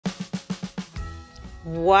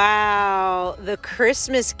Wow, the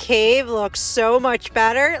Christmas cave looks so much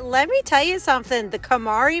better. Let me tell you something, the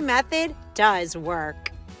KonMari method does work.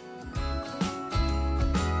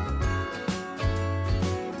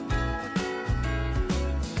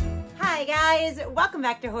 Hi guys, welcome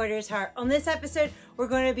back to Hoarder's Heart. On this episode, we're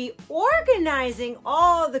going to be organizing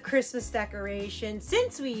all the Christmas decorations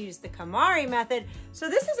since we used the KonMari method. So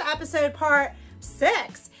this is episode part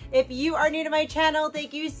 6. If you are new to my channel,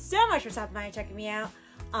 thank you so much for stopping by and checking me out.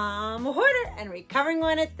 I'm a hoarder and a recovering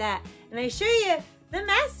one at that. And I show you the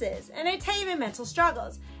messes and I tell you my mental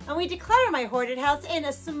struggles. And we declutter my hoarded house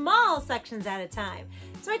in small sections at a time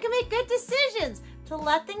so I can make good decisions to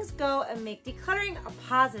let things go and make decluttering a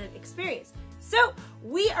positive experience. So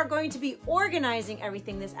we are going to be organizing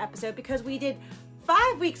everything this episode because we did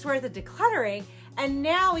 5 weeks worth of decluttering and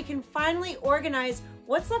now we can finally organize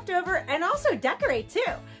what's left over and also decorate too.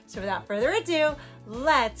 So without further ado,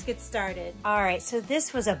 let's get started. All right, so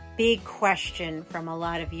this was a big question from a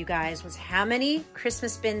lot of you guys was how many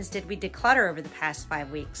Christmas bins did we declutter over the past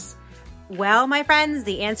 5 weeks? Well, my friends,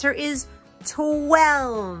 the answer is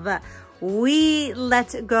 12. We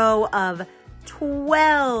let go of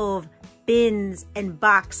 12 bins and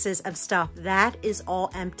boxes of stuff. That is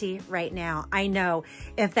all empty right now. I know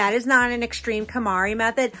if that is not an extreme KonMari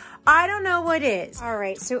method, I don't know what is. All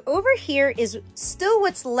right, so over here is still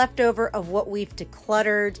what's left over of what we've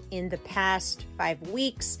decluttered in the past 5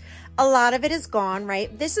 weeks. A lot of it is gone,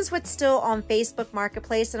 right? This is what's still on Facebook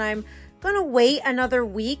Marketplace, and I'm gonna wait another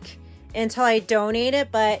week until I donate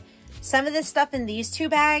it, but some of this stuff in these 2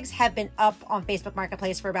 bags have been up on Facebook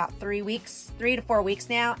Marketplace for about 3 to 4 weeks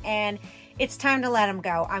now, and it's time to let them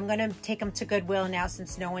go. I'm gonna take them to Goodwill now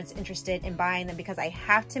since no one's interested in buying them because I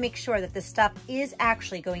have to make sure that this stuff is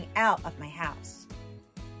actually going out of my house.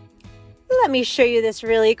 Let me show you this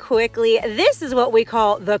really quickly. This is what we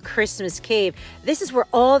call the Christmas cave. This is where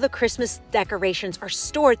all the Christmas decorations are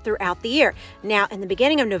stored throughout the year. Now, in the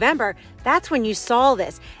beginning of November, that's when you saw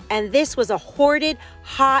this. And this was a hoarded,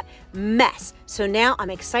 hot mess. So now I'm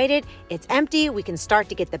excited. It's empty. We can start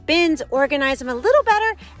to get the bins, organize them a little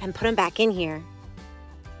better, and put them back in here.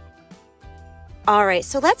 All right,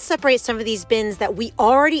 so let's separate some of these bins that we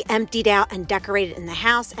already emptied out and decorated in the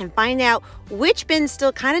house and find out which bins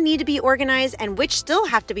still kind of need to be organized and which still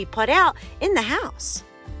have to be put out in the house.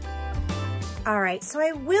 All right, so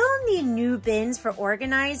I will need new bins for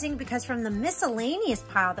organizing because from the miscellaneous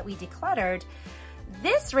pile that we decluttered,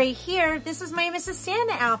 this right here, this is my Mrs.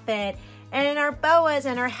 Santa outfit and our boas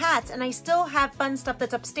and our hats, and I still have fun stuff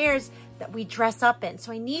that's upstairs that we dress up in.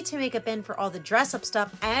 So I need to make a bin for all the dress up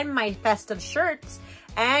stuff and my festive shirts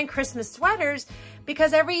and Christmas sweaters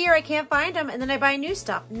because every year I can't find them and then I buy new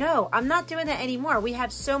stuff. No, I'm not doing that anymore. We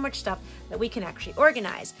have so much stuff that we can actually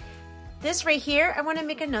organize. This right here, I want to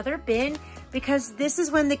make another bin because this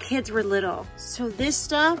is when the kids were little. So this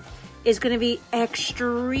stuff is going to be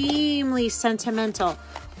extremely sentimental.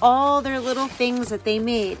 All their little things that they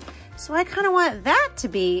made. So I kind of want that to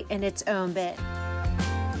be in its own bin.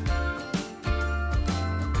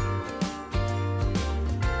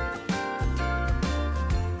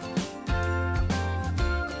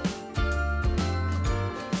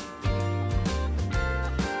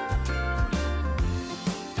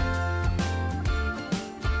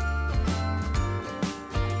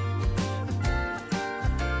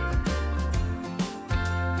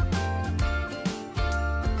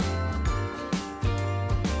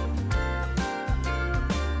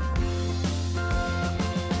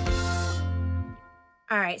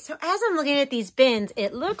 All right, so as I'm looking at these bins,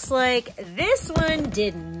 it looks like this one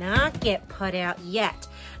did not get put out yet.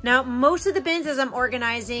 Now, most of the bins as I'm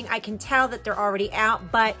organizing, I can tell that they're already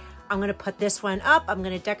out, but I'm gonna put this one up, I'm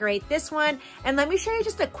gonna decorate this one, and let me show you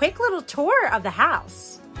just a quick little tour of the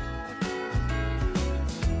house.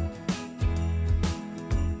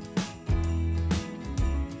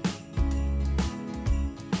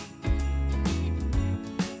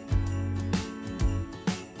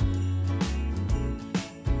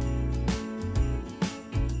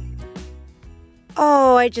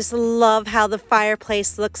 Oh, I just love how the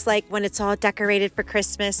fireplace looks like when it's all decorated for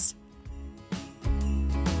Christmas.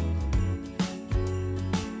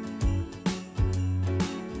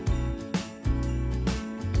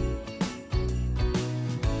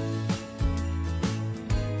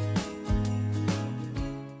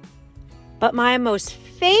 But my most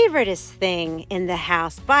favoriteest thing in the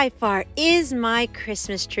house by far is my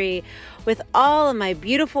Christmas tree with all of my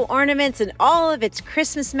beautiful ornaments and all of its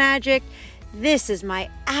Christmas magic. This is my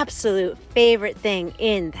absolute favorite thing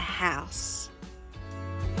in the house.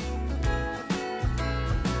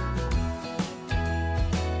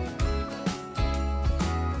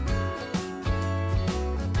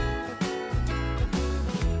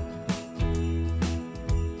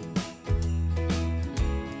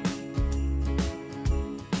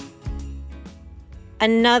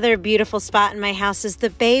 Another beautiful spot in my house is the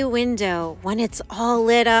bay window. When it's all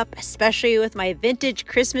lit up, especially with my vintage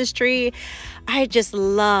Christmas tree, I just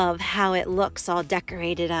love how it looks all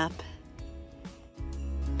decorated up.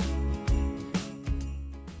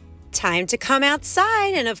 Time to come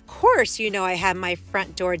outside, and of course, you know I have my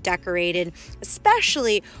front door decorated,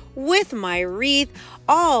 especially with my wreath,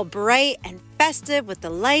 all bright and festive with the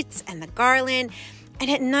lights and the garland. And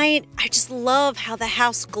at night, I just love how the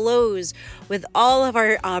house glows with all of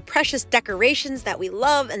our precious decorations that we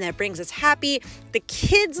love and that brings us happy. The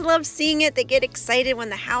kids love seeing it. They get excited when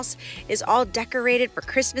the house is all decorated for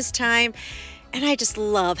Christmas time. And I just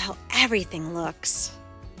love how everything looks.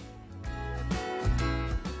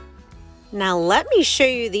 Now let me show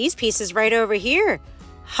you these pieces right over here.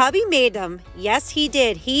 Hubby made them. Yes, he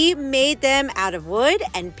did. He made them out of wood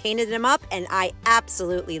and painted them up, and I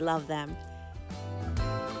absolutely love them.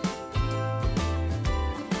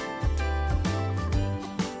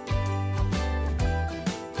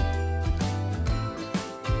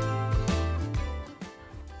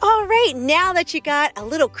 All right, now that you got a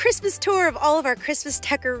little Christmas tour of all of our Christmas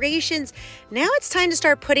decorations, now it's time to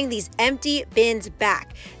start putting these empty bins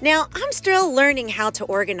back. Now, I'm still learning how to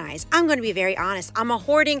organize. I'm going to be very honest. I'm a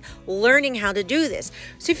hoarding, learning how to do this.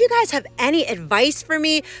 So if you guys have any advice for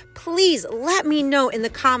me, please let me know in the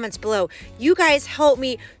comments below. You guys help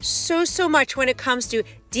me so much when it comes to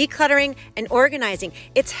decluttering and organizing.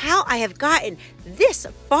 It's how I have gotten this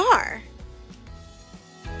far.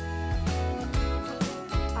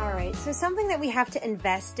 So something that we have to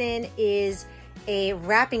invest in is a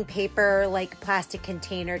wrapping paper, like plastic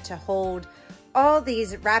container to hold all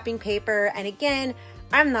these wrapping paper. And again,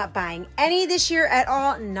 I'm not buying any this year at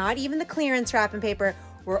all, not even the clearance wrapping paper.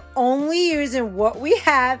 We're only using what we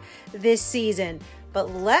have this season. But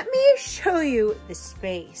let me show you the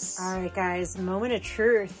space. All right, guys, moment of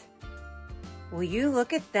truth. Will you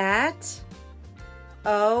look at that?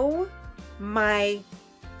 Oh my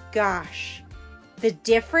gosh. The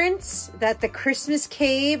difference that the Christmas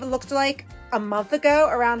cave looked like a month ago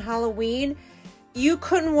around Halloween, you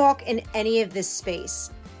couldn't walk in any of this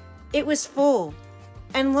space. It was full.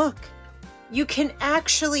 And look, you can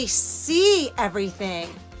actually see everything.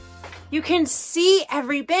 You can see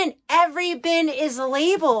every bin. Every bin is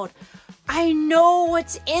labeled. I know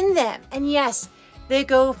what's in them. And yes, they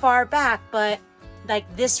go far back, but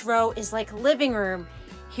like this row is like living room.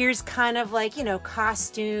 Here's kind of like, you know,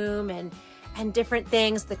 costume and different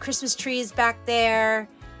things. The Christmas trees back there.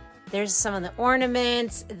 There's some of the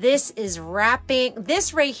ornaments. This is wrapping.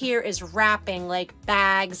 This right here is wrapping, like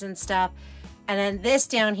bags and stuff. And then this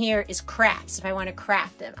down here is crafts, if I want to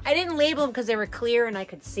craft them. I didn't label them because they were clear and I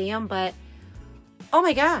could see them, but oh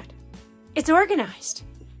my God, it's organized.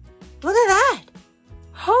 Look at that.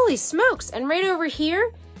 Holy smokes. And right over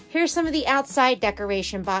here, here's some of the outside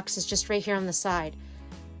decoration boxes just right here on the side.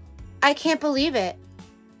 I can't believe it.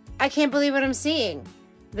 I can't believe what I'm seeing.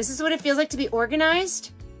 This is what it feels like to be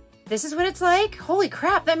organized. This is what it's like. Holy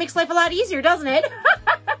crap, that makes life a lot easier, doesn't it?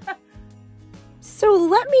 So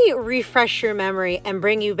let me refresh your memory and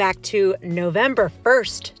bring you back to November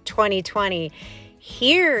 1st, 2020.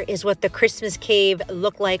 Here is what the Christmas cave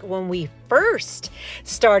looked like when we first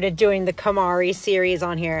started doing the KonMari series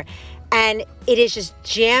on here. And it is just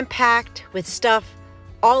jam-packed with stuff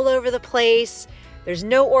all over the place. There's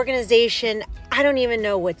no organization. I don't even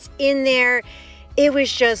know what's in there. It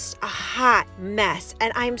was just a hot mess.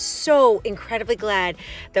 And I'm so incredibly glad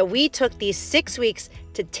that we took these 6 weeks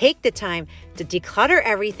to take the time to declutter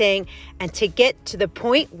everything and to get to the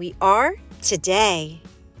point we are today.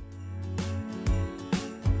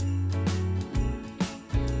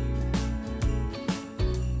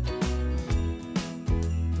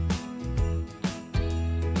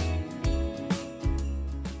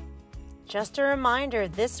 Just a reminder,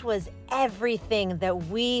 this was everything that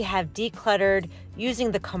we have decluttered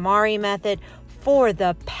using the KonMari method for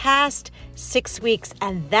the past 6 weeks,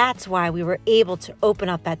 and that's why we were able to open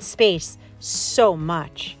up that space so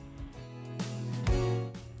much.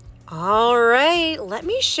 All right, let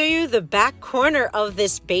me show you the back corner of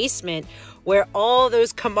this basement where all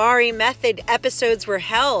those KonMari method episodes were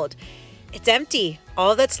held. It's empty.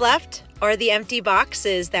 All that's left are the empty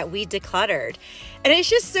boxes that we decluttered. And it's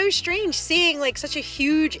just so strange seeing like such a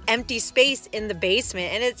huge empty space in the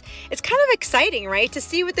basement. And it's kind of exciting, right? To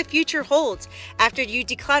see what the future holds after you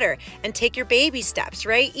declutter and take your baby steps,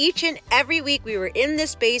 right? Each and every week we were in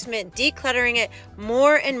this basement decluttering it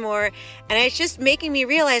more and more. And it's just making me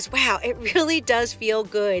realize, wow, it really does feel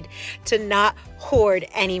good to not hoard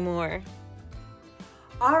anymore.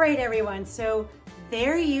 All right, everyone. So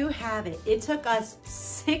there you have it. It took us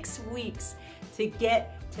 6 weeks to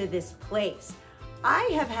get to this place. I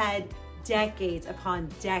have had decades upon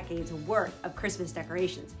decades worth of Christmas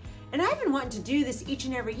decorations. And I've been wanting to do this each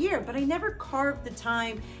and every year, but I never carved the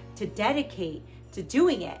time to dedicate to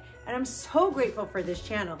doing it. And I'm so grateful for this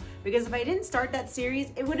channel, because if I didn't start that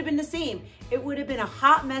series, it would have been the same. It would have been a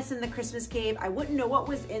hot mess in the Christmas cave. I wouldn't know what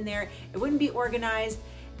was in there. It wouldn't be organized.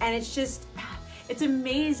 And it's just, it's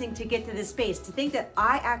amazing to get to this space, to think that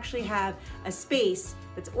I actually have a space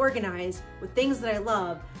that's organized with things that I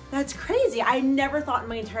love. That's crazy. I never thought in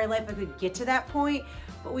my entire life I could get to that point,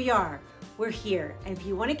 but we are. We're here. And if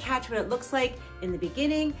you want to catch what it looks like in the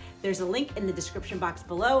beginning, there's a link in the description box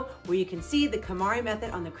below where you can see the KonMari method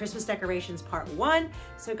on the Christmas decorations part 1.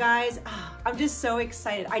 So guys, I'm just so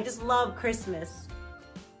excited. I just love Christmas.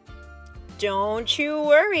 Don't you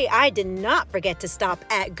worry, I did not forget to stop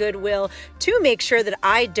at Goodwill to make sure that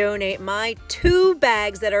I donate my 2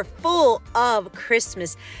 bags that are full of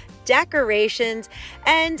Christmas decorations,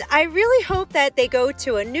 and I really hope that they go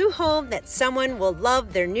to a new home that someone will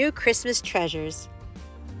love their new Christmas treasures.